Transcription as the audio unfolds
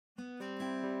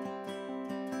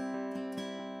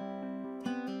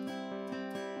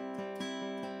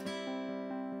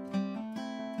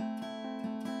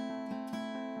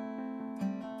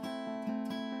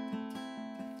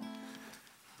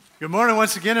Good morning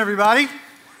once again, everybody.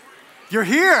 You're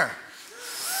here.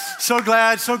 So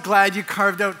glad you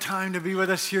carved out time to be with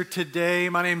us here today.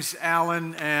 My name's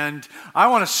Alan, and I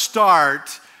want to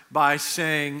start by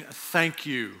saying thank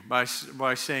you, by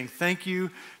saying thank you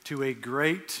to a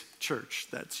great church.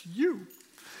 That's you.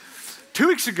 2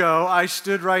 weeks ago, I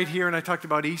stood right here and I talked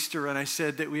about Easter, and I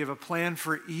said that we have a plan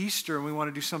for Easter and we want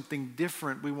to do something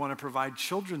different. We want to provide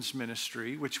children's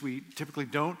ministry, which we typically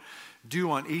don't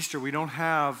do on Easter. We don't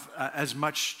have as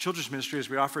much children's ministry as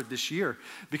we offered this year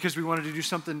because we wanted to do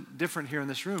something different here in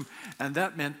this room, and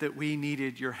that meant that we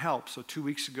needed your help. So 2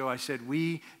 weeks ago, I said,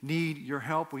 we need your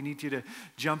help. We need you to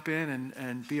jump in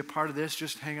and be a part of this.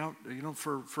 Just hang out,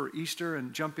 for Easter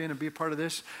and jump in and be a part of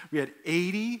this. We had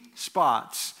 80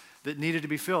 spots that needed to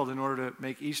be filled in order to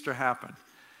make Easter happen.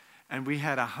 And we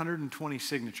had 120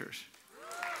 signatures.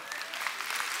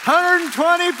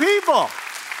 120 people.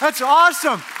 That's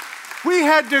awesome. We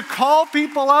had to call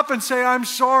people up and say, I'm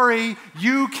sorry,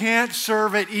 you can't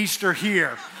serve at Easter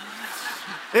here.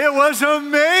 It was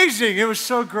amazing. It was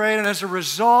so great. And as a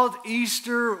result,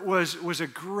 Easter was a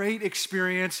great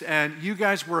experience. And you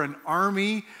guys were an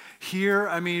army here.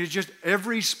 I mean,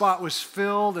 every spot was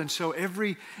filled, and so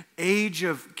every age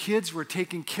of kids were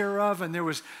taken care of, and it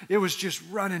was just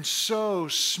running so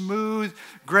smooth.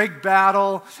 Greg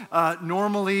Battle,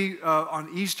 normally on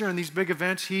Easter and these big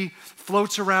events, he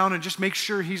floats around and just makes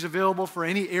sure he's available for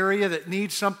any area that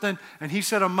needs something. And he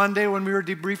said on Monday when we were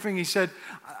debriefing, he said,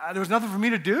 there was nothing for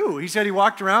me to do. He said he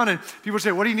walked around and people would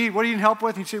say, what do you need? What do you need help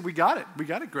with? And he said, we got it,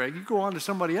 Greg. You go on to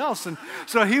somebody else. And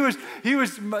so he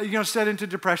was set into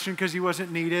depression because he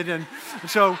wasn't needed. And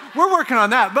so we're working on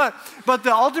that. But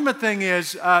the ultimate thing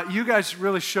is you guys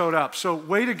really showed up. So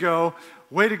way to go.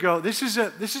 This is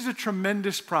a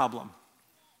tremendous problem.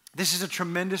 This is a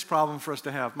tremendous problem for us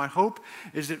to have. My hope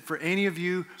is that for any of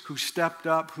you who stepped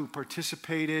up, who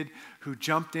participated, who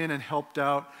jumped in and helped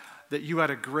out, that you had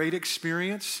a great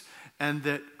experience, and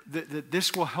that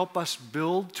this will help us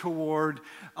build toward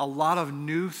a lot of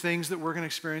new things that we're going to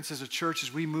experience as a church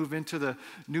as we move into the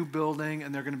new building.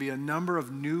 And there are going to be a number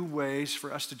of new ways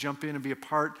for us to jump in and be a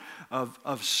part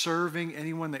of serving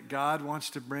anyone that God wants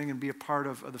to bring and be a part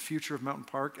of the future of Mountain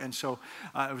Park. And so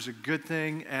it was a good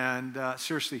thing. And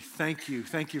seriously, thank you.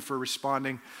 Thank you for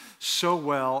responding so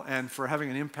well and for having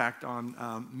an impact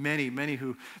on many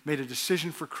who made a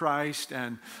decision for Christ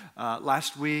and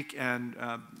last week and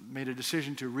made a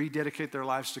decision to rededicate their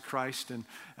lives to Christ, and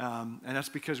that's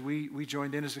because we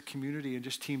joined in as a community and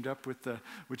just teamed up with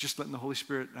just letting the Holy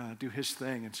Spirit do His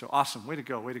thing. And so awesome, way to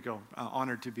go!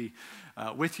 Honored to be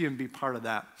with you and be part of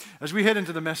that. As we head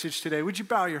into the message today, would you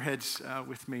bow your heads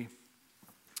with me?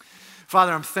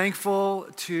 Father, I'm thankful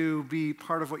to be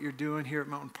part of what you're doing here at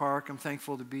Mountain Park. I'm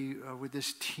thankful to be with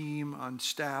this team on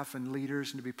staff and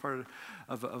leaders and to be part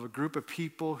of a group of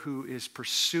people who is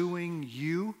pursuing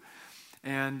you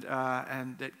and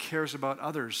that cares about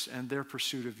others and their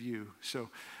pursuit of you. So,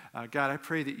 God, I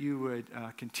pray that you would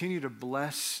continue to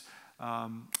bless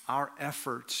our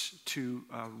efforts to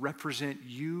represent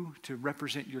you, to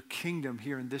represent your kingdom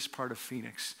here in this part of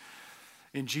Phoenix.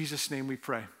 In Jesus' name we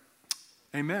pray.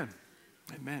 Amen.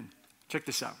 Amen. Check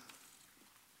this out.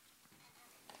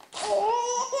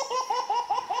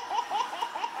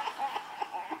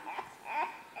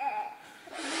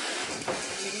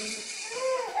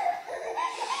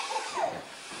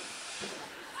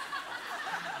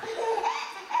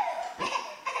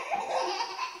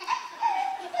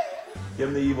 Give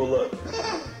him the evil look.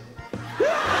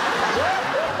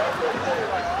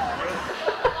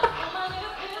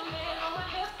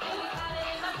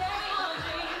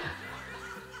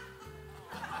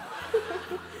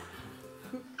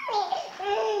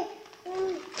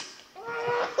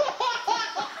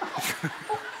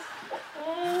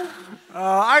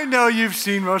 I know you've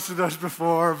seen most of those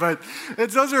before, but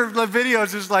those are the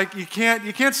videos. It's like you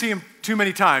can't see them too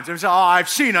many times. It's, I've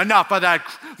seen enough of that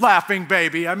laughing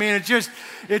baby. I mean,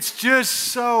 it's just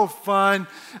so fun.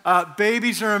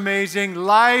 Babies are amazing.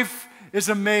 Life is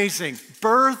amazing.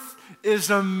 Birth is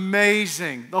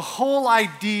amazing. The whole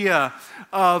idea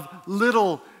of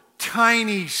little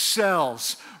tiny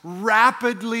cells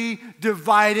rapidly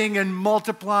dividing and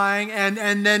multiplying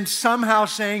and then somehow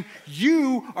saying,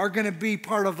 you are going to be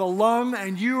part of the lung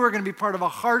and you are going to be part of a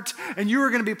heart and you are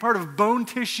going to be part of bone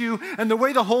tissue. And the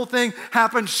way the whole thing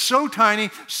happens so tiny,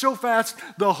 so fast,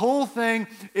 the whole thing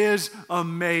is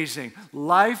amazing.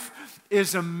 Life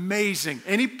is amazing.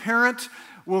 Any parent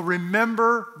will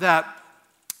remember that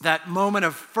moment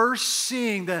of first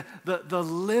seeing the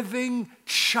living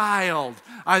child,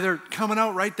 either coming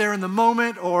out right there in the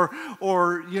moment or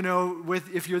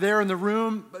if you're there in the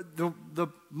room, the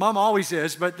mom always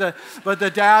is, but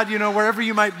the dad, wherever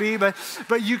you might be, but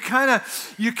you kind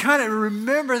of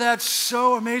remember. That's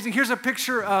so amazing. Here's a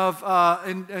picture of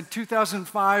in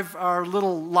 2005, our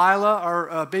little Lila,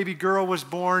 our baby girl, was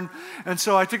born, and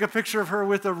so I took a picture of her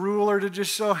with a ruler to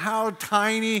just show how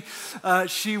tiny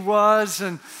she was.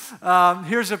 And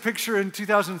here's a picture in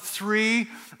 2003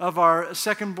 of our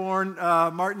second-born,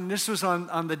 Martin. This was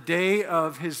on the day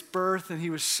of his birth, and he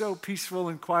was so peaceful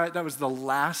and quiet. That was the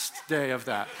last day of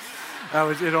that.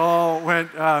 It all went.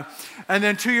 And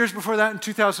then 2 years before that, in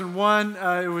 2001,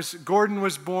 Gordon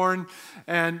was born,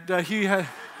 and he had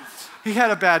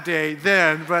a bad day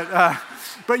then,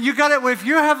 but you got it. If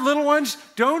you have little ones,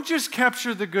 don't just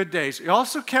capture the good days. You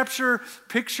also capture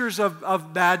pictures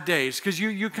of bad days, because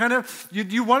you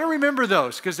want to remember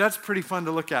those, because that's pretty fun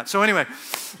to look at. So anyway,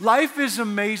 life is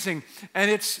amazing,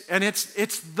 and it's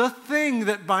the thing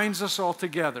that binds us all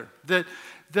together.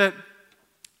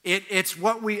 It's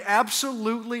what we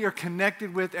absolutely are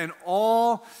connected with and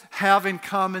all have in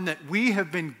common, that we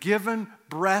have been given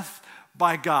breath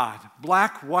by God.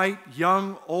 Black, white,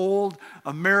 young, old,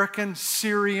 American,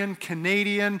 Syrian,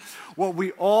 Canadian. What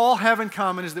we all have in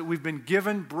common is that we've been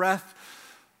given breath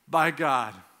by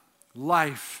God.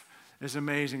 Life is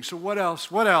amazing. So what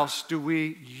else do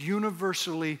we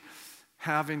universally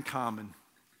have in common?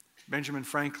 Benjamin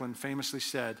Franklin famously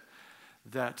said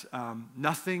that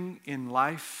nothing in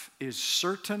life is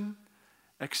certain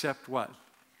except what?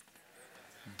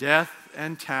 Death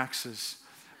and taxes.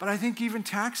 But I think even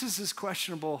taxes is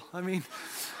questionable. I mean,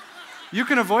 you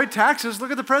can avoid taxes.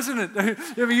 Look at the president.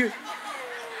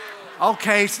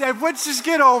 Okay, let's just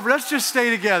get over. Let's just stay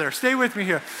together. Stay with me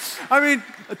here. I mean,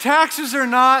 taxes are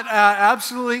not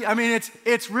absolutely. I mean,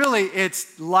 it's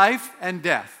life and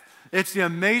death. It's the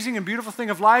amazing and beautiful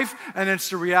thing of life, and it's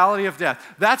the reality of death.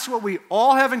 That's what we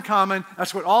all have in common.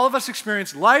 That's what all of us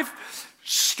experience. Life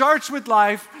starts with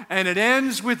life, and it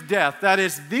ends with death. That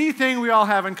is the thing we all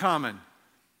have in common.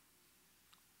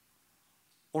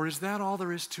 Or is that all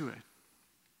there is to it?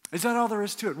 Is that all there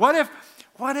is to it? What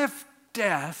if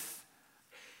death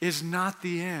is not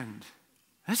the end?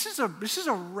 This is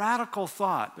a radical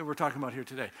thought that we're talking about here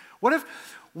today. What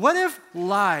if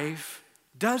life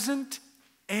doesn't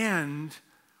end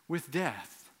with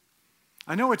death?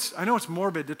 I know it's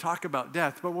morbid to talk about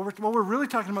death, but what we're really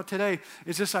talking about today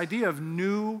is this idea of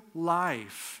new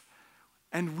life.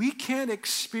 And we can't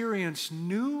experience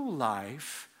new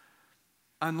life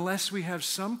unless we have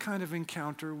some kind of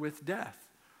encounter with death.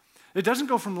 It doesn't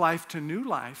go from life to new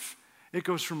life. It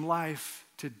goes from life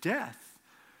to death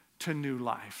to new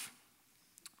life.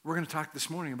 We're going to talk this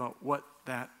morning about what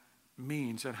that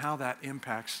means and how that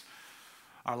impacts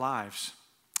our lives.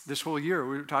 This whole year,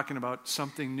 we were talking about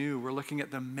something new. We're looking at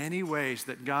the many ways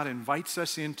that God invites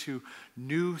us into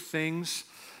new things.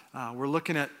 We're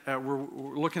looking at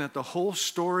the whole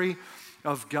story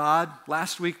of God.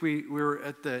 Last week, we were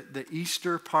at the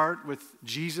Easter part with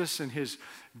Jesus and his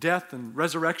death and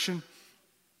resurrection,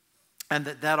 and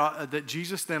that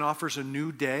Jesus then offers a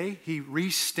new day. He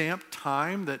re-stamped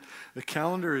time, that the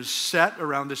calendar is set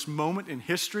around this moment in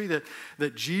history,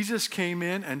 that Jesus came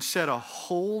in and set a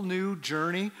whole new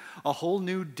journey, a whole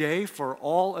new day for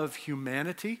all of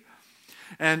humanity.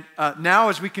 And now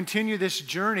as we continue this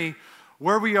journey,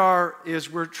 where we are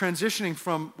is we're transitioning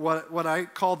from what I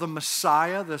call the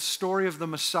Messiah. The story of the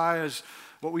Messiah is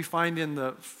what we find in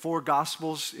the four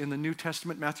Gospels in the New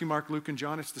Testament, Matthew, Mark, Luke, and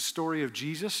John. It's the story of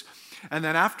Jesus. And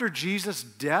then after Jesus'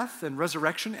 death and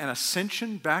resurrection and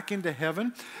ascension back into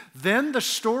heaven, then the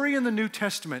story in the New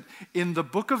Testament, in the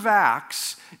book of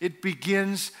Acts, it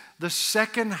begins the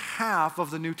second half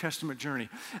of the New Testament journey.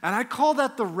 And I call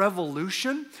that the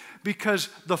revolution, because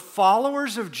the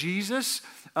followers of Jesus,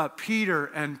 Peter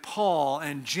and Paul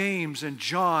and James and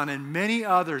John and many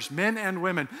others, men and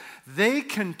women, they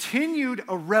continued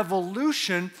a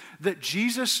revolution that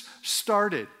Jesus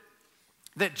started.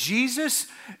 That Jesus'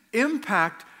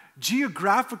 impact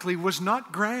geographically was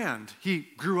not grand. He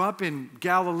grew up in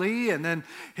Galilee, and then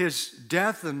his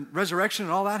death and resurrection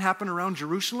and all that happened around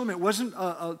Jerusalem. It wasn't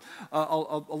a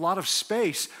lot of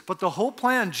space, but the whole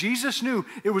plan, Jesus knew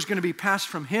it was going to be passed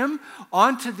from him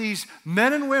onto these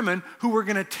men and women who were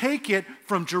going to take it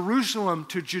from Jerusalem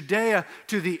to Judea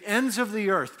to the ends of the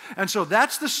earth. And so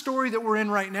that's the story that we're in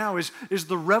right now, is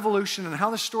the revolution and how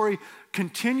the story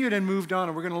continued and moved on.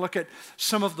 And we're going to look at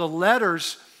some of the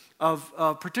letters of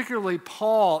particularly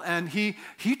Paul, and he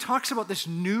talks about this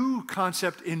new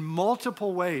concept in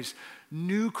multiple ways,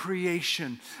 new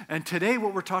creation. And today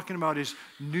what we're talking about is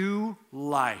new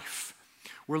life.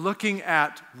 We're looking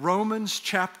at Romans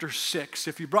chapter 6.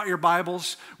 If you brought your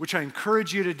Bibles, which I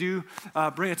encourage you to do,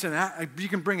 you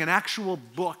can bring an actual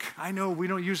book. I know we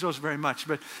don't use those very much,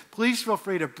 but please feel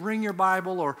free to bring your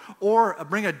Bible or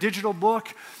bring a digital book,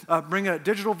 bring a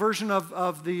digital version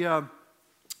of the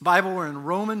Bible. We're in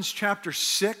Romans chapter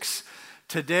 6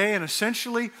 today, and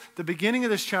essentially the beginning of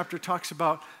this chapter talks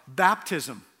about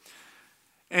baptism.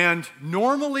 And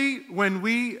normally when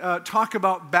we talk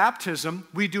about baptism,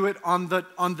 we do it on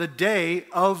the day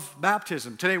of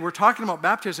baptism. Today we're talking about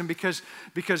baptism because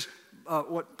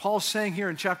what Paul's saying here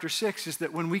in chapter 6 is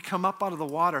that when we come up out of the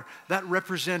water, that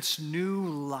represents new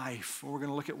life. We're going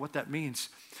to look at what that means.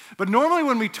 But normally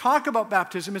when we talk about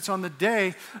baptism, it's on the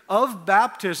day of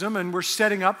baptism, and we're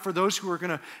setting up for those who are going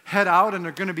to head out and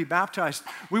are going to be baptized.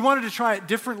 We wanted to try it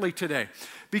differently today,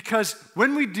 because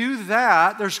when we do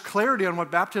that, there's clarity on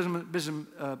what baptism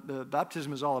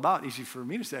is all about. Easy for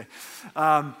me to say.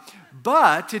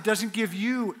 But it doesn't give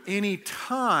you any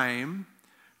time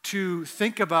to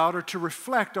think about or to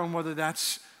reflect on whether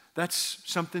that's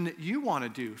something that you want to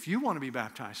do, if you want to be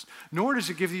baptized. Nor does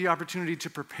it give you the opportunity to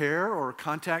prepare or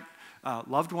contact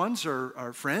loved ones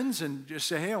or friends and just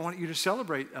say, hey, I want you to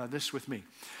celebrate this with me.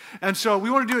 And so we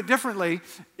want to do it differently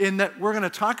in that we're going to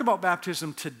talk about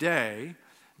baptism today.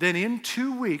 Then in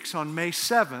 2 weeks, on May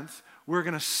 7th, we're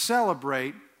going to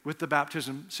celebrate with the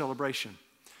baptism celebration.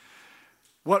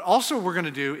 What also we're going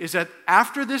to do is that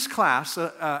after this class,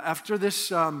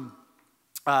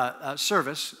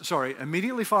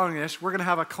 immediately following this, we're going to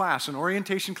have a class, an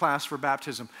orientation class for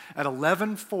baptism at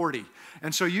 11:40.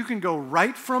 And so you can go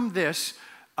right from this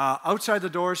outside the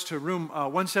doors to room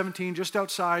 117, just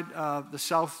outside the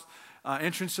south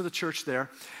entrance to the church there.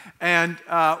 And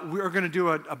we're going to do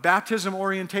a baptism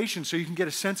orientation so you can get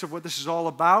a sense of what this is all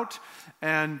about,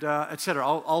 and et cetera.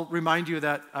 I'll remind you of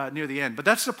that near the end. But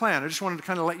that's the plan. I just wanted to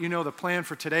kind of let you know the plan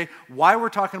for today, why we're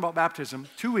talking about baptism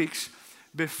 2 weeks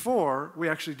before we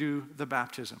actually do the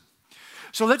baptism.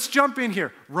 So let's jump in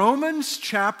here. Romans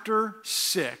chapter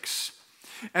 6.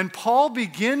 And Paul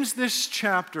begins this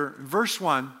chapter, verse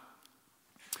 1,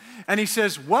 and he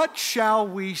says, what shall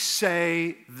we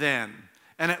say then?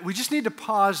 And we just need to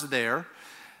pause there,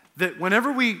 that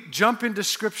whenever we jump into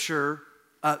Scripture,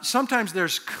 sometimes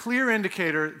there's clear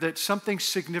indicator that something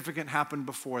significant happened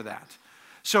before that.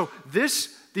 So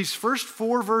these first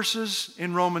 4 verses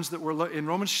in Romans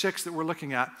 6 that we're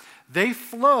looking at, they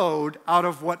flowed out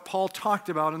of what Paul talked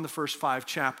about in the first 5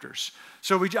 chapters.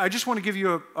 So I just want to give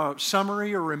you a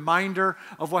summary, a reminder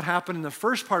of what happened in the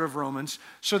first part of Romans,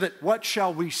 so that what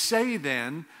shall we say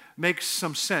then makes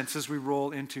some sense as we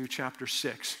roll into chapter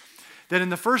 6. That in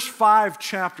the first 5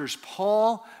 chapters,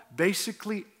 Paul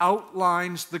basically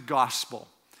outlines the gospel,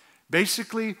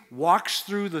 basically walks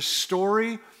through the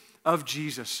story of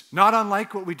Jesus. Not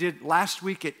unlike what we did last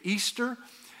week at Easter.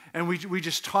 And we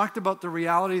just talked about the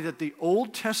reality that the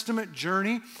Old Testament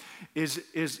journey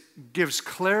gives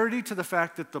clarity to the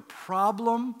fact that the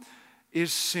problem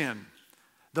is sin.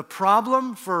 The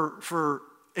problem for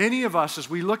any of us as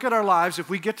we look at our lives, if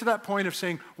we get to that point of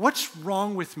saying, what's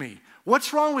wrong with me?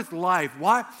 What's wrong with life?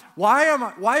 Why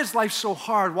is life so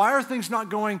hard? Why are things not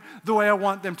going the way I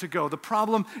want them to go? The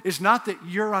problem is not that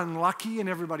you're unlucky and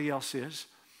everybody else is.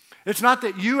 It's not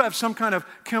that you have some kind of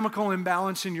chemical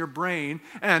imbalance in your brain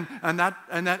and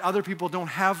that other people don't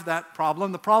have that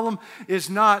problem. The problem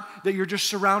is not that you're just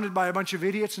surrounded by a bunch of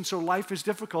idiots and so life is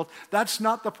difficult. That's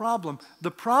not the problem. The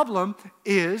problem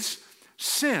is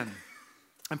sin.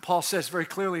 And Paul says very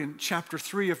clearly in chapter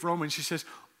 3 of Romans, he says,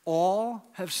 all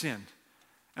have sinned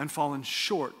and fallen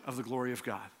short of the glory of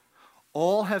God.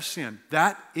 All have sinned.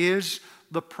 That is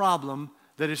the problem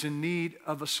that is in need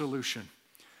of a solution.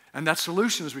 And that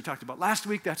solution, as we talked about last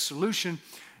week, that solution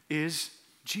is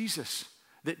Jesus.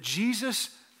 That Jesus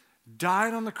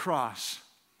died on the cross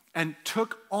and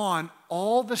took on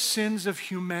all the sins of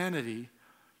humanity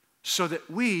so that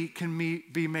we can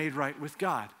be made right with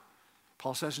God.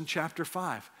 Paul says in chapter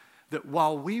 5 that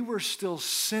while we were still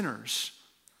sinners,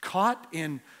 caught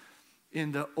in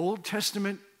the Old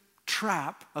Testament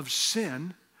trap of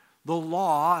sin, the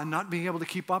law, and not being able to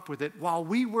keep up with it, while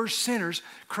we were sinners,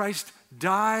 Christ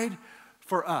died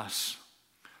for us.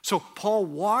 So Paul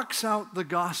walks out the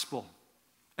gospel,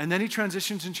 and then he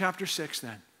transitions in chapter 6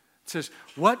 then. It says,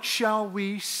 what shall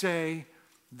we say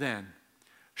then?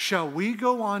 Shall we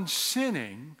go on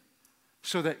sinning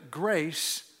so that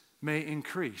grace may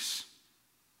increase?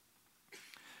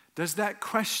 Does that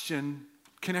question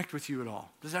connect with you at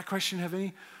all? Does that question have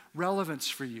any relevance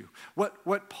for you?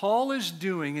 What Paul is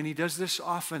doing, and he does this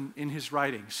often in his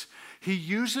writings, he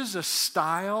uses a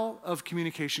style of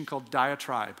communication called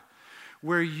diatribe,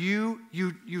 where you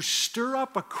stir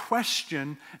up a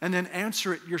question and then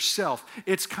answer it yourself.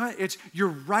 You're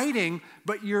writing,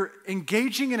 but you're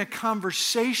engaging in a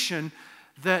conversation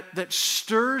that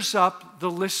stirs up the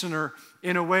listener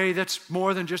in a way that's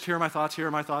more than just here are my thoughts, here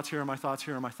are my thoughts, here are my thoughts,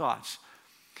 here are my thoughts.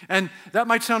 And that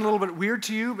might sound a little bit weird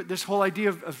to you, but this whole idea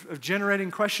of generating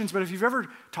questions, but if you've ever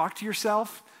talked to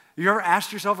yourself, you ever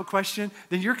asked yourself a question,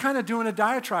 then you're kind of doing a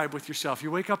diatribe with yourself. You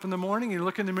wake up in the morning, you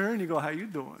look in the mirror, and you go, how you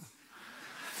doing?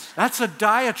 That's a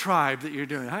diatribe that you're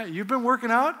doing. Hey, you've been working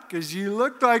out? Because you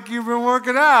look like you've been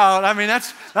working out. I mean,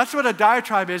 that's what a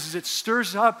diatribe is it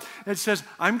stirs up. It says,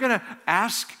 I'm going to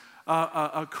ask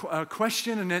a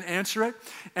question and then answer it.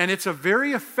 And it's a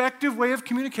very effective way of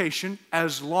communication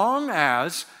as long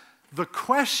as the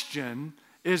question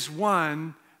is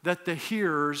one that the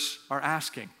hearers are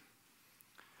asking.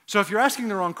 So if you're asking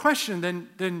the wrong question,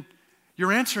 then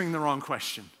you're answering the wrong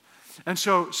question. And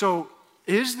so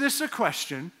is this a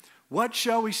question? What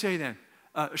shall we say then?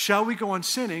 Shall we go on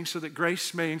sinning so that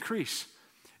grace may increase?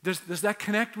 Does that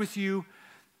connect with you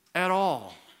at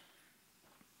all?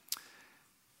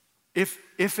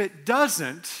 If it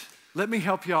doesn't, let me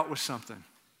help you out with something.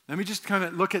 Let me just kind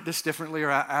of look at this differently or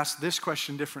ask this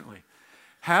question differently.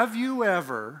 Have you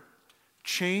ever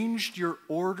changed your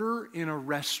order in a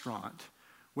restaurant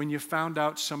when you found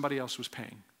out somebody else was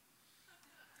paying?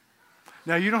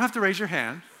 Now, you don't have to raise your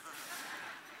hand.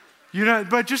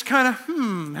 But just kind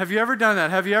of, have you ever done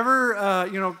that? Have you ever,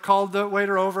 called the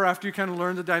waiter over after you kind of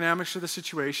learned the dynamics of the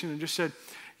situation and just said,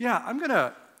 yeah,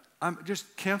 I'm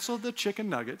just cancel the chicken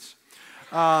nuggets.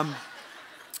 I'm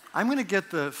going to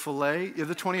get the filet,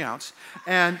 the 20 ounce.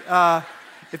 And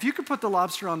if you could put the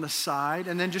lobster on the side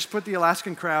and then just put the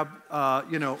Alaskan crab,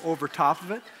 over top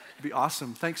of it, it'd be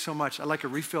awesome. Thanks so much. I'd like a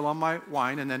refill on my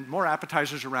wine and then more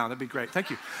appetizers around. That'd be great. Thank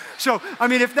you. So, I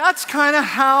mean, if that's kind of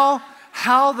how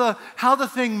the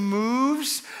thing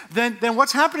moves, then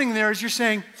what's happening there is you're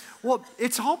saying, well,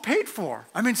 it's all paid for.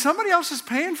 I mean, somebody else is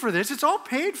paying for this. It's all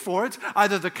paid for. It's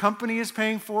either the company is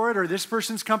paying for it or this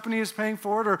person's company is paying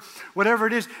for it or whatever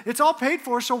it is. It's all paid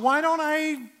for, so why don't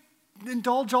I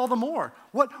indulge all the more?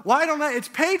 It's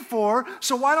paid for,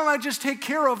 so why don't I just take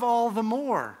care of all the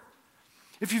more?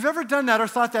 If you've ever done that or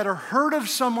thought that or heard of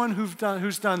someone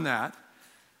who's done that,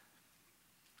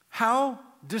 how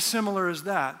dissimilar is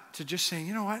that to just saying,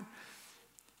 you know what?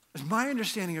 As my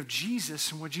understanding of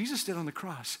Jesus and what Jesus did on the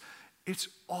cross, it's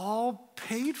all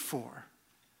paid for.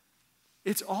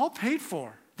 It's all paid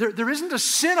for. There isn't a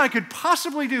sin I could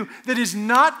possibly do that is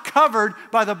not covered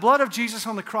by the blood of Jesus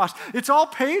on the cross. It's all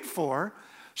paid for,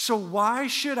 so why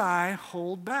should I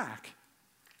hold back?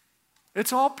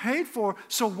 It's all paid for,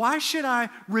 so why should I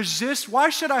resist? Why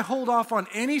should I hold off on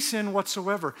any sin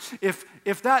whatsoever? If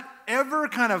that ever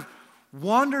kind of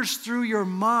wanders through your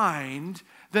mind,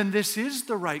 then this is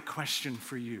the right question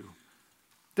for you.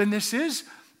 Then this is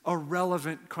a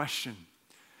relevant question.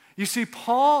 You see,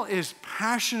 Paul is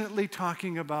passionately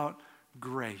talking about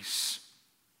grace.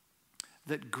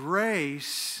 That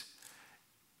grace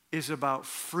is about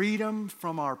freedom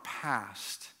from our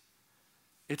past.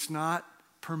 It's not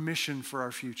permission for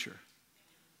our future.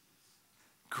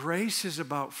 Grace is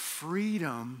about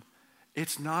freedom.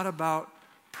 It's not about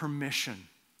permission.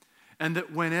 And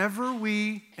that whenever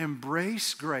we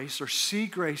embrace grace or see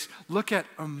grace, look at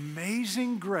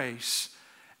amazing grace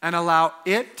and allow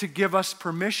it to give us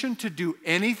permission to do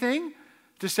anything,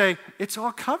 to say, it's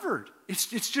all covered.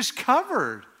 It's just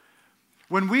covered.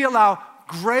 When we allow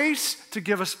grace to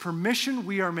give us permission,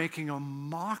 we are making a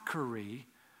mockery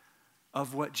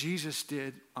of what Jesus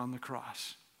did on the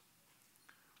cross.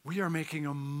 We are making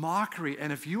a mockery.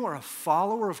 And if you are a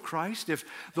follower of Christ, if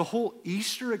the whole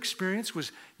Easter experience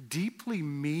was deeply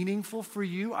meaningful for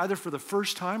you, either for the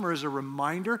first time or as a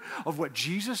reminder of what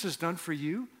Jesus has done for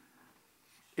you,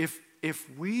 if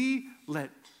we let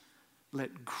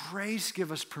grace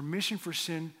give us permission for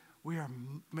sin, we are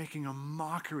making a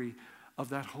mockery of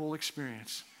that whole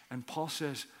experience. And Paul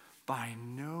says, by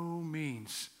no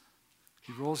means,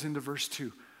 he rolls into verse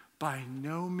 2, by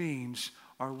no means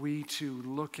are we to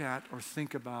look at or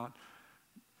think about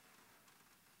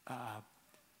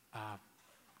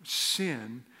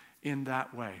sin in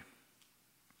that way.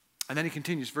 And then he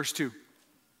continues, verse 2.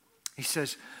 He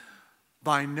says,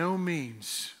 by no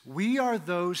means, we are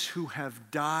those who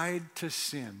have died to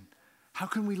sin. How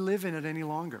can we live in it any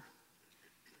longer?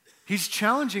 He's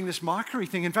challenging this mockery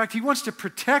thing. In fact, he wants to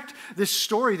protect this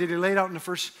story that he laid out in the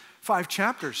first 5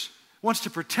 chapters. He wants to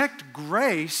protect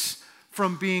grace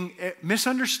from being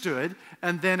misunderstood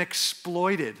and then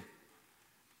exploited.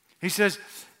 He says,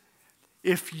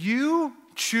 if you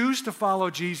choose to follow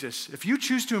Jesus, if you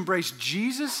choose to embrace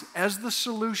Jesus as the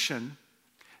solution,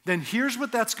 then here's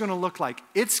what that's going to look like.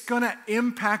 It's going to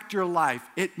impact your life.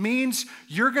 It means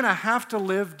you're going to have to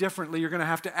live differently. You're going to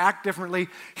have to act differently.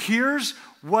 Here's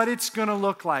what it's going to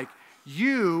look like.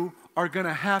 You are going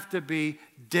to have to be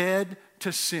dead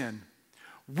to sin.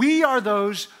 We are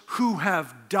those who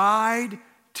have died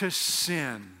to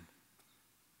sin.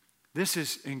 This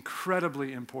is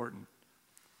incredibly important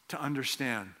to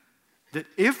understand. That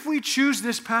if we choose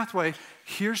this pathway,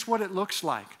 here's what it looks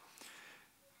like.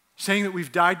 Saying that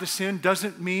we've died to sin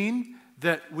doesn't mean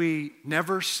that we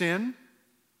never sin.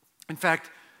 In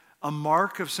fact, a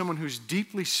mark of someone who's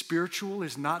deeply spiritual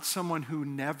is not someone who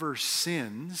never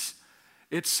sins.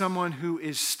 It's someone who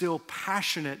is still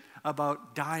passionate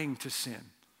about dying to sin.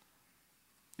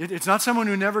 It's not someone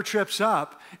who never trips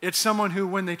up. It's someone who,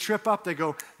 when they trip up, they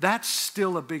go, that's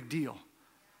still a big deal.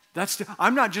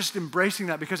 I'm not just embracing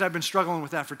that because I've been struggling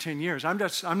with that for 10 years. I'm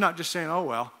not just saying, oh,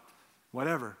 well,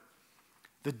 whatever.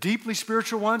 The deeply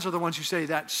spiritual ones are the ones who say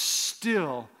I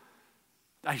still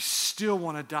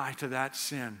want to die to that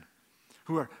sin.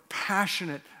 Who are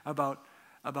passionate about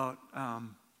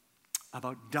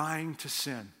dying to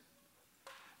sin.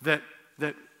 That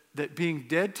being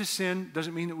dead to sin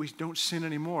doesn't mean that we don't sin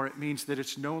anymore. It means that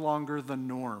it's no longer the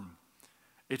norm.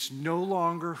 It's no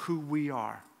longer who we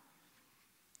are.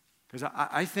 Because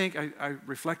I think I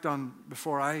reflect on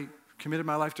before I committed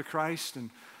my life to Christ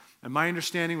and my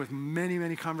understanding with many,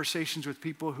 many conversations with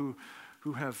people who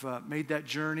have made that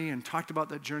journey and talked about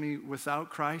that journey without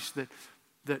Christ,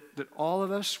 that all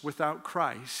of us without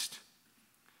Christ,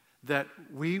 that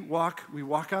we walk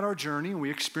out our journey and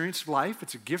we experience life.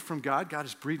 It's a gift from God. God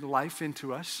has breathed life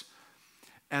into us.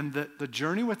 And that the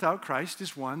journey without Christ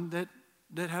is one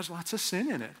that has lots of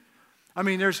sin in it. I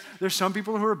mean, there's some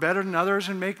people who are better than others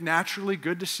and make naturally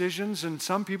good decisions, and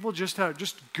some people just have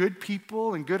good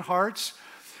people and good hearts.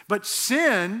 But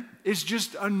sin is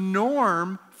just a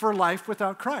norm for life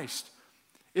without Christ.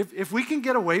 If we can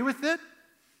get away with it,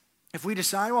 if we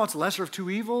decide, well, it's lesser of two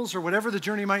evils or whatever the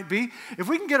journey might be, if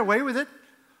we can get away with it,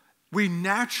 we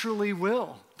naturally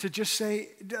will. To just say,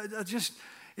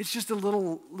 it's just a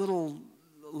little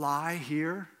lie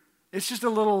here. It's just a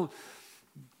little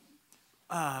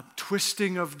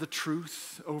twisting of the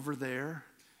truth over there.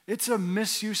 It's a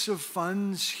misuse of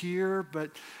funds here,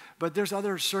 but there's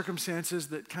other circumstances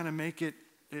that kind of make it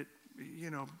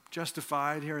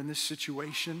justified here in this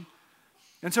situation.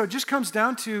 And so it just comes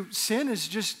down to sin is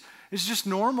just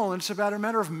normal, and it's about a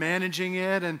matter of managing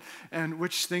it and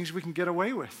which things we can get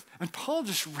away with. And Paul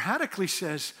just radically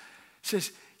says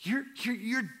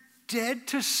you're dead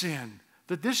to sin.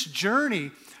 That this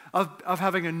journey of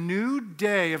having a new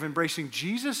day of embracing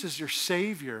Jesus as your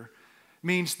Savior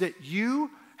means that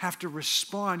you have to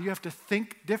respond. You have to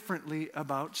think differently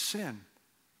about sin.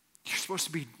 You're supposed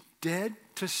to be dead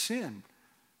to sin.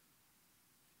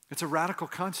 It's a radical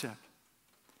concept.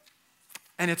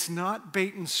 And it's not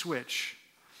bait and switch.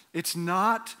 It's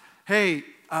not, hey,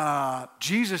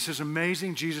 Jesus is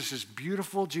amazing. Jesus is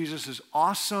beautiful. Jesus is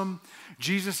awesome.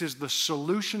 Jesus is the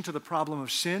solution to the problem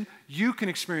of sin. You can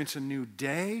experience a new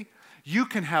day. You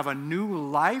can have a new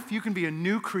life. You can be a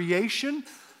new creation.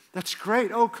 That's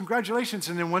great. Oh, congratulations.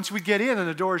 And then once we get in and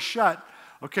the door is shut,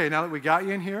 okay, now that we got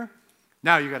you in here,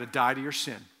 now you got to die to your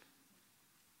sin.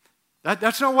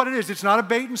 That's not what it is. It's not a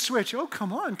bait and switch. Oh,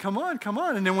 come on.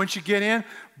 And then once you get in,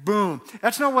 boom.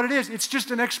 That's not what it is. It's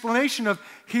just an explanation of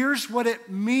here's what it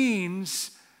means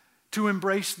to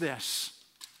embrace this.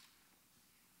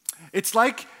 It's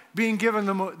like being given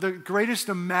the greatest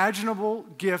imaginable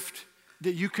gift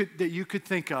that you could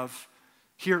think of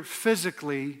here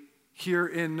physically here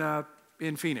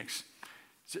in Phoenix.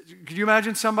 So, could you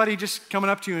imagine somebody just coming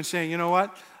up to you and saying, you know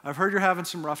what? I've heard you're having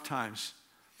some rough times.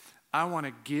 I want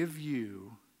to give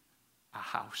you a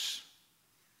house.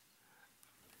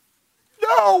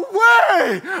 No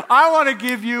way! I want to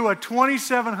give you a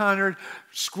 2,700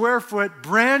 square foot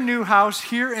brand new house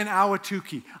here in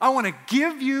Ahwatukee. I want to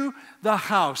give you the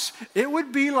house. It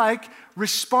would be like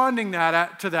responding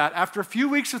to that after a few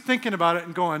weeks of thinking about it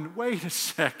and going, wait a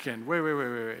second,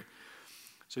 wait.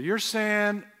 So you're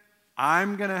saying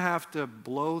I'm going to have to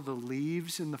blow the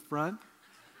leaves in the front?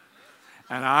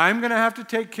 And I'm going to have to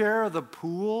take care of the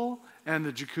pool and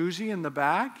the jacuzzi in the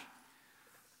back?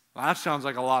 Well, that sounds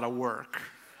like a lot of work.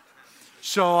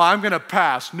 So I'm going to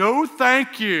pass. No,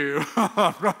 thank you.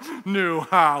 New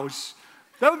house.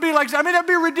 That would be that'd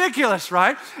be ridiculous,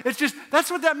 right? It's just, that's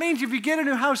what that means. If you get a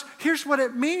new house, here's what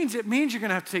it means. It means you're going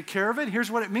to have to take care of it. Here's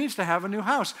what it means to have a new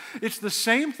house. It's the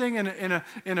same thing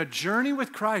in a journey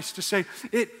with Christ, to say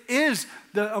it is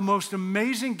the most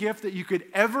amazing gift that you could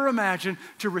ever imagine,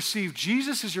 to receive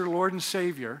Jesus as your Lord and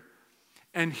Savior.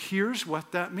 And here's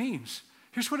what that means.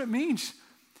 Here's what it means.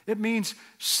 It means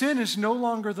sin is no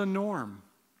longer the norm.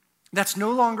 That's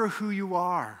no longer who you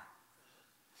are.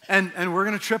 And we're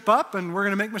going to trip up, and we're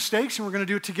going to make mistakes, and we're going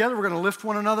to do it together. We're going to lift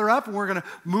one another up, and we're going to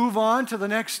move on to the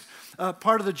next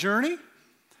part of the journey.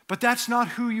 But that's not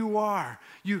who you are.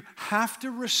 You have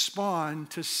to respond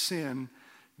to sin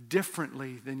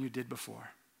differently than you did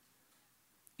before.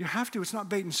 You have to. It's not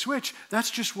bait and switch. That's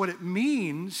just what it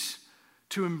means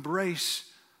to embrace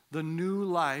the new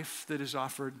life that is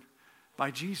offered by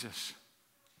Jesus.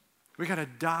 We got to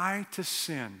die to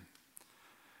sin.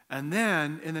 And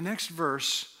then in the next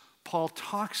verse, Paul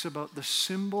talks about the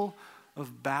symbol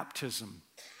of baptism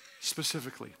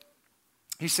specifically.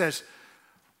 He says,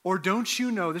 or don't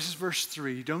you know, this is verse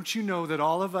 3, don't you know that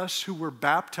all of us who were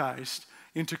baptized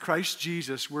into Christ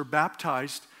Jesus were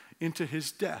baptized into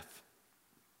his death?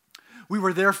 We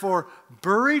were therefore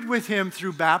buried with him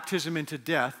through baptism into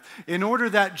death, in order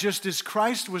that just as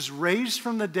Christ was raised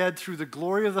from the dead through the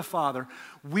glory of the Father,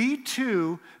 we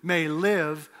too may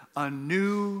live a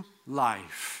new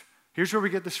life. Here's where we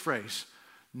get this phrase,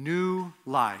 new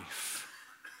life.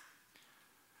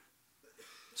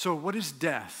 So what is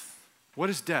death? What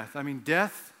is death? I mean,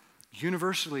 death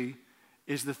universally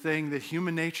is the thing that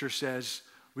human nature says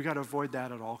we got to avoid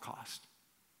that at all costs.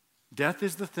 Death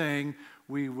is the thing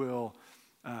we will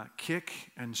kick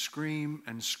and scream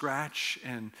and scratch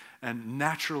and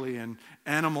naturally, and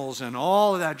animals and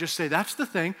all of that just say that's the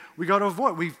thing we got to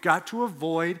avoid. We've got to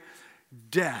avoid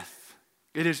death.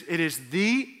 It is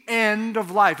the end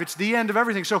of life. It's the end of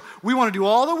everything. So we want to do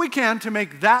all that we can to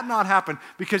make that not happen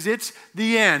because it's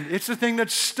the end. It's the thing that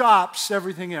stops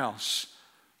everything else.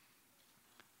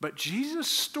 But Jesus'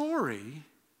 story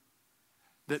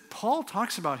that Paul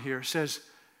talks about here says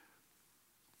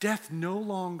death no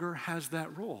longer has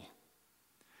that role.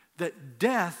 That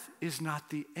death is not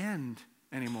the end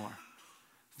anymore.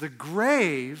 The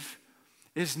grave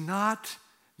is not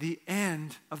the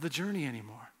end of the journey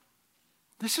anymore.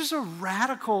 This is a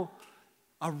radically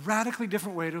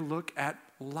different way to look at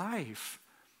life.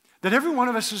 That every one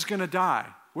of us is going to die.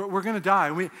 We're going to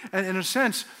die. And in a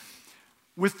sense,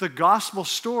 with the gospel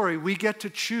story, we get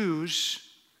to choose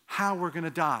how we're going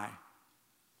to die.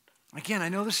 Again, I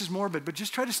know this is morbid, but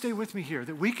just try to stay with me here.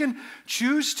 That we can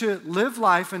choose to live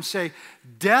life and say,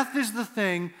 death is the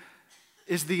thing,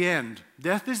 is the end.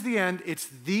 Death is the end. It's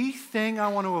the thing I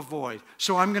want to avoid.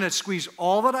 So I'm going to squeeze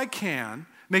all that I can,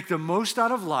 make the most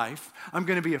out of life. I'm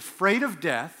going to be afraid of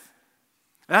death.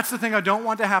 That's the thing I don't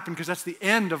want to happen because that's the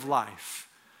end of life.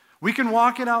 We can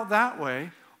walk it out that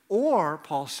way, or,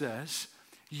 Paul says,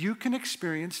 you can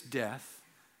experience death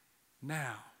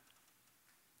now.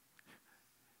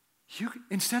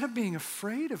 Instead of being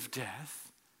afraid of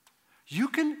death, you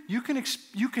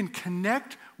can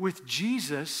connect with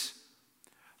Jesus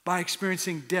by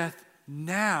experiencing death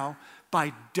now,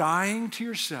 by dying to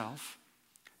yourself,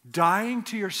 dying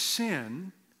to your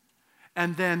sin,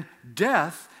 and then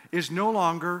death is no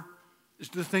longer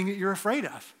the thing that you're afraid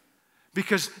of.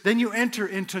 Because then you enter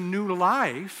into new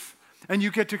life and you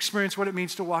get to experience what it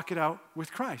means to walk it out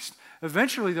with Christ.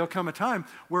 Eventually there'll come a time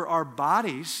where our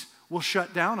bodies will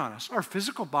shut down on us. Our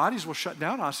physical bodies will shut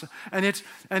down on us. And it's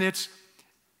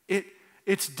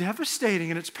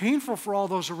devastating and it's painful for all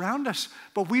those around us,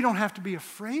 but we don't have to be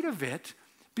afraid of it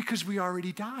because we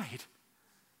already died.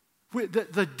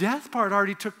 The death part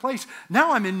already took place.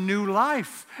 Now I'm in new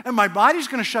life, and my body's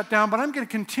going to shut down, but I'm going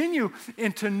to continue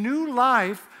into new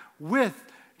life with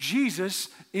Jesus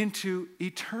into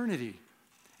eternity.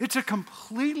 It's a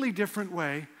completely different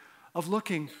way of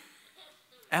looking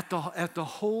at the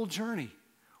whole journey.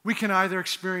 We can either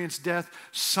experience death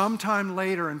sometime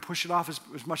later and push it off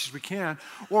as much as we can,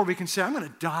 or we can say, I'm going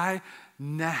to die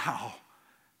now.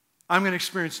 I'm going to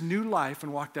experience new life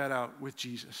and walk that out with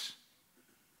Jesus.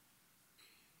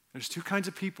 There's two kinds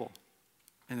of people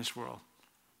in this world.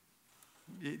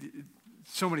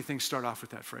 So many things start off with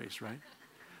that phrase, right?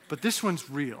 But this one's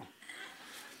real.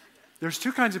 There's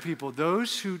two kinds of people.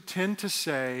 Those who tend to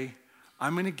say,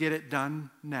 I'm going to get it done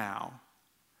now.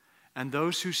 And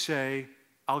those who say,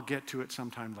 I'll get to it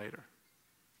sometime later.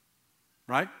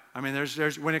 Right? I mean,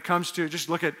 there's when it comes to, just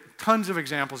look at tons of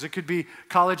examples. It could be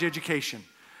college education.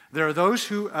 There are those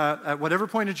who, at whatever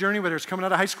point in the journey, whether it's coming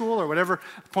out of high school or whatever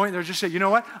point, they're just say, you know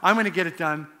what? I'm going to get it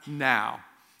done now.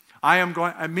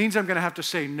 It means I'm going to have to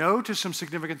say no to some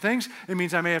significant things. It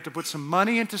means I may have to put some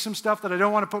money into some stuff that I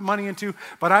don't want to put money into,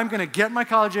 but I'm going to get my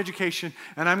college education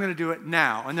and I'm going to do it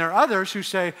now. And there are others who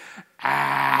say,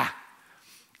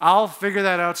 I'll figure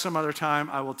that out some other time.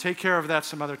 I will take care of that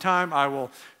some other time. I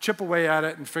will chip away at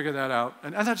it and figure that out.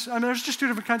 And there's just two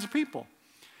different kinds of people.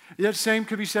 The same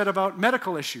could be said about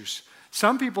medical issues.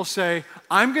 Some people say,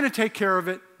 I'm going to take care of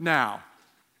it now.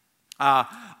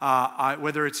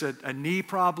 Whether it's a knee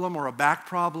problem or a back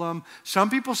problem. Some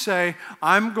people say,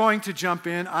 I'm going to jump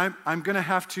in. I'm going to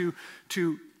have to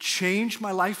change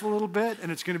my life a little bit,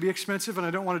 and it's going to be expensive, and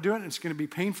I don't want to do it, and it's going to be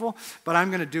painful, but I'm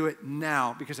going to do it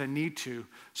now because I need to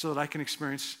so that I can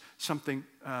experience something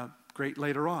great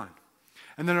later on.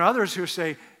 And then there are others who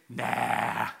say,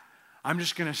 nah, I'm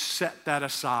just going to set that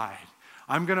aside.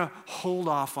 I'm going to hold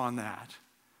off on that.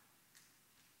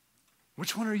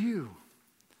 Which one are you?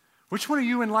 Which one are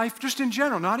you in life, just in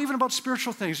general, not even about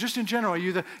spiritual things, just in general? Are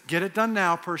you the get it done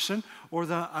now person or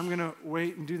the I'm going to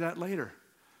wait and do that later?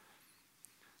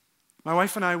 My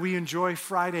wife and I, we enjoy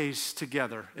Fridays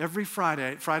together. Every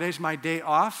Friday. Friday's my day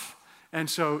off, and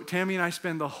so Tammy and I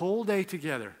spend the whole day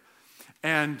together.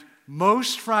 And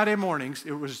most Friday mornings,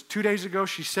 it was 2 days ago,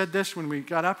 she said this when we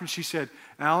got up, and she said,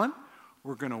 Alan,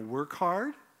 we're going to work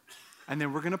hard, and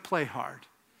then we're going to play hard.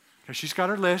 Because she's got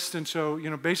her list, and so,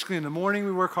 basically in the morning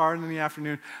we work hard, and in the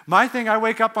afternoon. My thing, I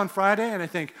wake up on Friday, and I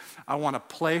think, I want to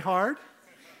play hard,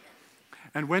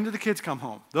 and when do the kids come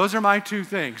home? Those are my two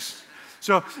things.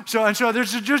 So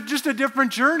there's just a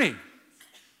different journey.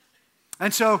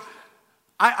 And so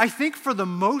I think for the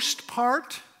most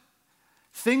part,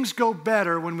 things go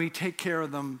better when we take care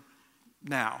of them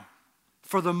now.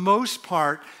 For the most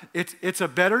part, it's a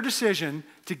better decision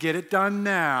to get it done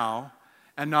now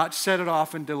and not set it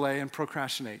off and delay and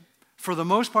procrastinate. For the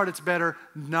most part, it's better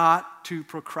not to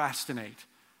procrastinate.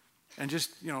 And just,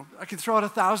 I can throw out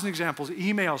 1,000 examples.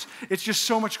 Emails. It's just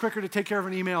so much quicker to take care of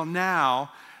an email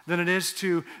now than it is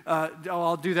to,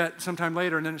 I'll do that sometime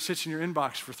later, and then it sits in your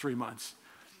inbox for 3 months.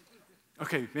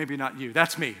 Okay, maybe not you.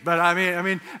 That's me. But I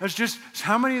mean, it's just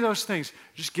how many of those things?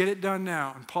 Just get it done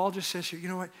now. And Paul just says here, you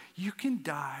know what? You can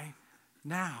die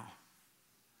now.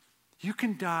 You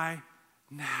can die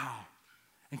now.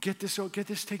 And get this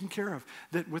taken care of.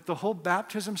 That with the whole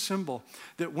baptism symbol,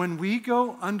 that when we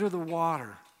go under the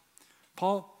water,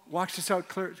 Paul walks this out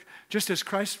clear. Just as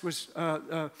Christ was,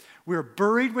 we're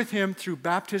buried with him through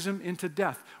baptism into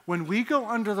death. When we go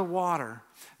under the water,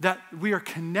 that we are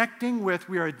connecting with,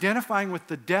 we are identifying with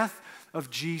the death of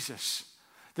Jesus.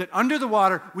 That under the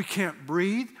water, we can't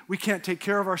breathe, we can't take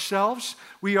care of ourselves.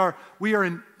 We are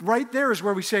in, right there is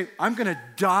where we say, I'm going to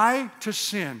die to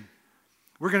sin.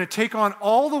 We're going to take on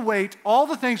all the weight, all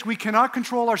the things we cannot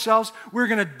control ourselves. We're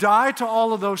going to die to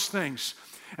all of those things.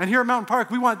 And here at Mountain Park,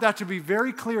 we want that to be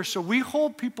very clear, so we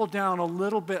hold people down a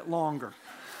little bit longer.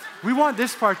 We want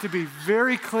this part to be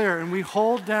very clear, and we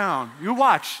hold down. You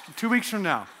watch 2 weeks from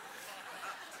now.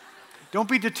 Don't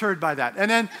be deterred by that.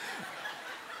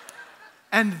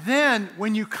 And then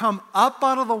when you come up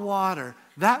out of the water,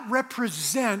 that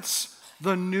represents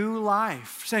the new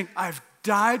life, saying, I've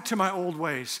died to my old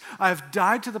ways. I've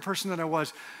died to the person that I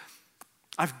was.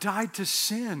 I've died to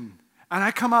sin. And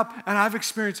I come up and I've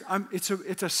experienced,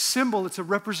 it's a symbol, it's a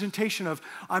representation of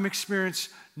I'm experienced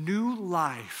new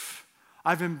life.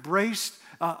 I've embraced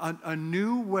a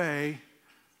new way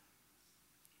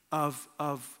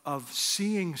of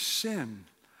seeing sin,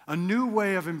 a new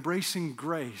way of embracing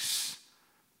grace.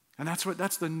 And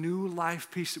that's the new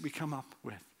life piece that we come up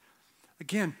with.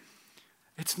 Again,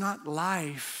 it's not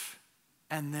life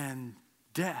and then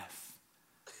death.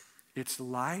 It's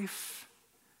life,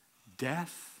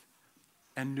 death,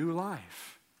 and new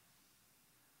life.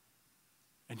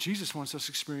 And Jesus wants us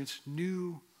to experience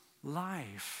new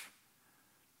life.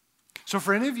 So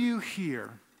for any of you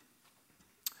here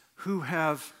who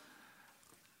have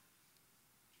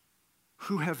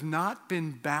not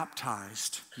been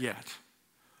baptized yet,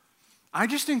 I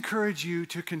just encourage you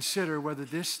to consider whether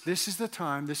this is the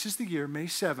time, this is the year, May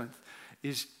 7th,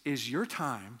 is your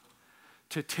time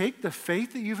to take the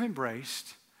faith that you've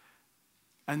embraced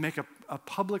and make a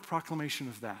public proclamation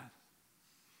of that.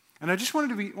 And I just want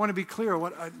to be clear.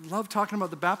 What I love talking about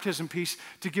the baptism piece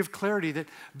to give clarity that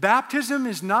baptism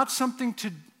is not something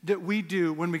that we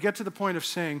do when we get to the point of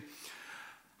saying,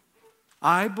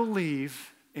 I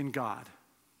believe in God.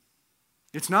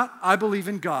 It's not, I believe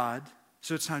in God,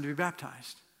 so it's time to be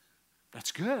baptized.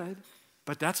 That's good,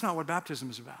 but that's not what baptism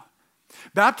is about.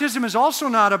 Baptism is also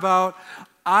not about,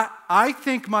 I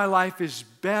think my life is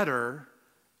better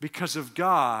because of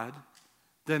God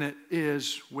than it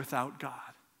is without God.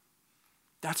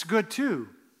 That's good too,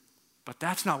 but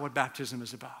that's not what baptism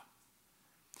is about.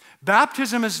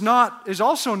 Baptism is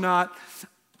also not,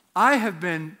 I have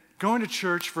been going to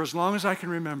church for as long as I can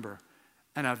remember,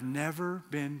 and I've never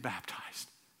been baptized.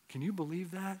 Can you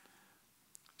believe that?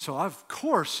 So of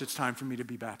course it's time for me to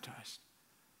be baptized.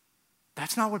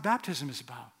 That's not what baptism is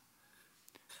about.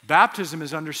 Baptism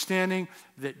is understanding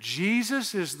that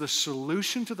Jesus is the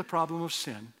solution to the problem of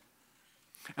sin,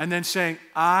 and then saying,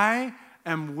 I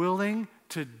am willing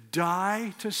to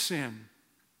die to sin,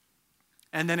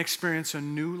 and then experience a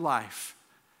new life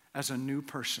as a new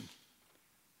person.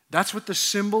 That's what the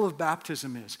symbol of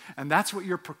baptism is. And that's what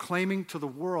you're proclaiming to the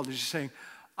world, is you're saying,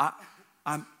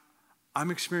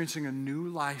 I'm experiencing a new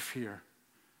life here.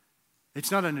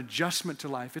 It's not an adjustment to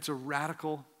life, it's a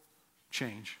radical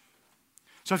change.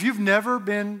 So if you've never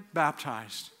been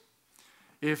baptized,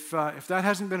 if that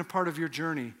hasn't been a part of your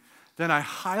journey, then I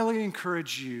highly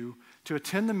encourage you to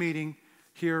attend the meeting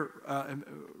here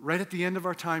right at the end of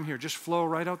our time here. Just flow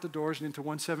right out the doors and into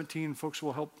 117, and folks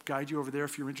will help guide you over there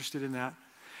if you're interested in that.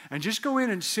 And just go in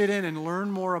and sit in and learn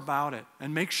more about it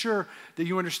and make sure that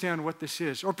you understand what this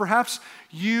is. Or perhaps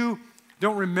you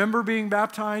don't remember being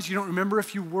baptized, you don't remember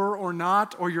if you were or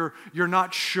not, or you're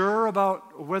not sure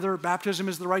about whether baptism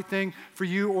is the right thing for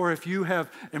you, or if you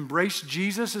have embraced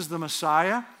Jesus as the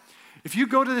Messiah. If you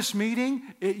go to this meeting,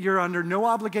 you're under no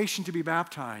obligation to be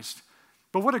baptized.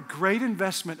 But what a great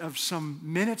investment of some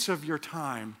minutes of your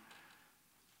time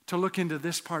to look into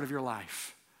this part of your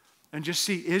life and just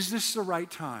see, is this the right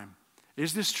time?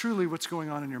 Is this truly what's going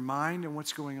on in your mind and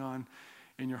what's going on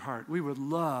in your heart? We would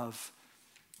love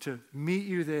to meet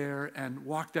you there and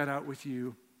walk that out with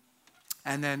you.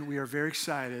 And then we are very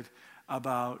excited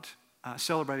about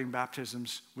celebrating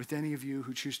baptisms with any of you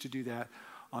who choose to do that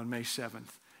on May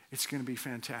 7th. It's going to be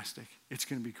fantastic. It's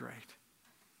going to be great.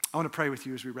 I want to pray with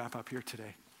you as we wrap up here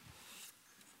today.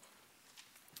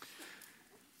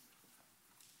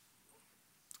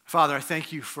 Father, I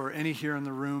thank you for any here in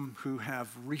the room who have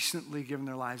recently given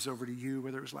their lives over to you,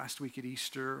 whether it was last week at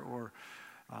Easter or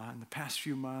in the past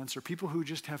few months, or people who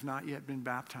just have not yet been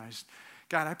baptized.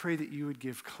 God, I pray that you would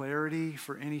give clarity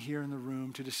for any here in the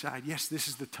room to decide, yes, this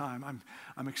is the time.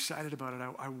 I'm excited about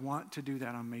it. I want to do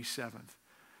that on May 7th.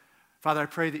 Father, I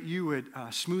pray that you would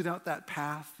smooth out that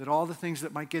path, that all the things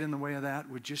that might get in the way of that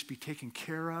would just be taken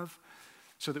care of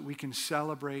so that we can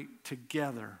celebrate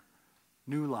together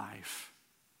new life.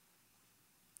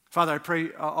 Father, I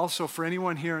pray also for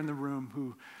anyone here in the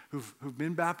room who've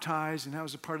been baptized and that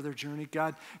was a part of their journey,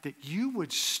 God, that you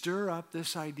would stir up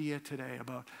this idea today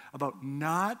about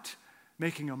not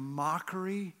making a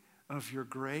mockery of your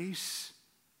grace,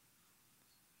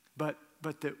 but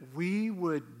that we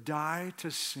would die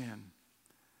to sin,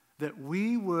 that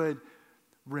we would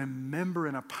remember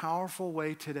in a powerful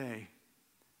way today,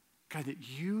 God, that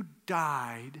you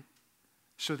died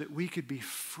so that we could be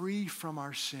free from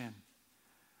our sin.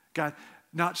 God,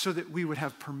 not so that we would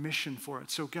have permission for it.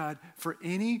 So God, for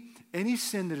any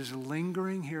sin that is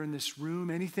lingering here in this room,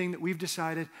 anything that we've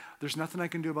decided, there's nothing I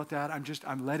can do about that,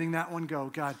 I'm letting that one go.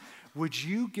 God, would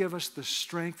you give us the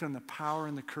strength and the power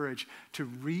and the courage to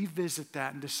revisit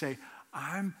that and to say,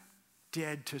 I'm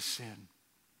dead to sin.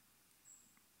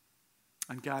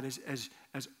 And God, as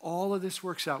all of this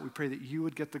works out, we pray that you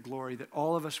would get the glory, that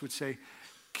all of us would say,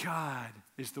 God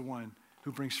is the one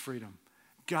who brings freedom.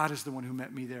 God is the one who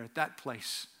met me there at that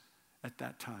place, at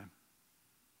that time.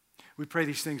 We pray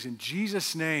these things in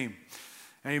Jesus' name.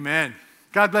 Amen.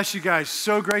 God bless you guys.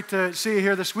 So great to see you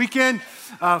here this weekend.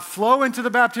 Flow into the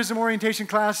baptism orientation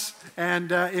class.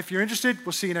 And if you're interested,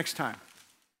 we'll see you next time.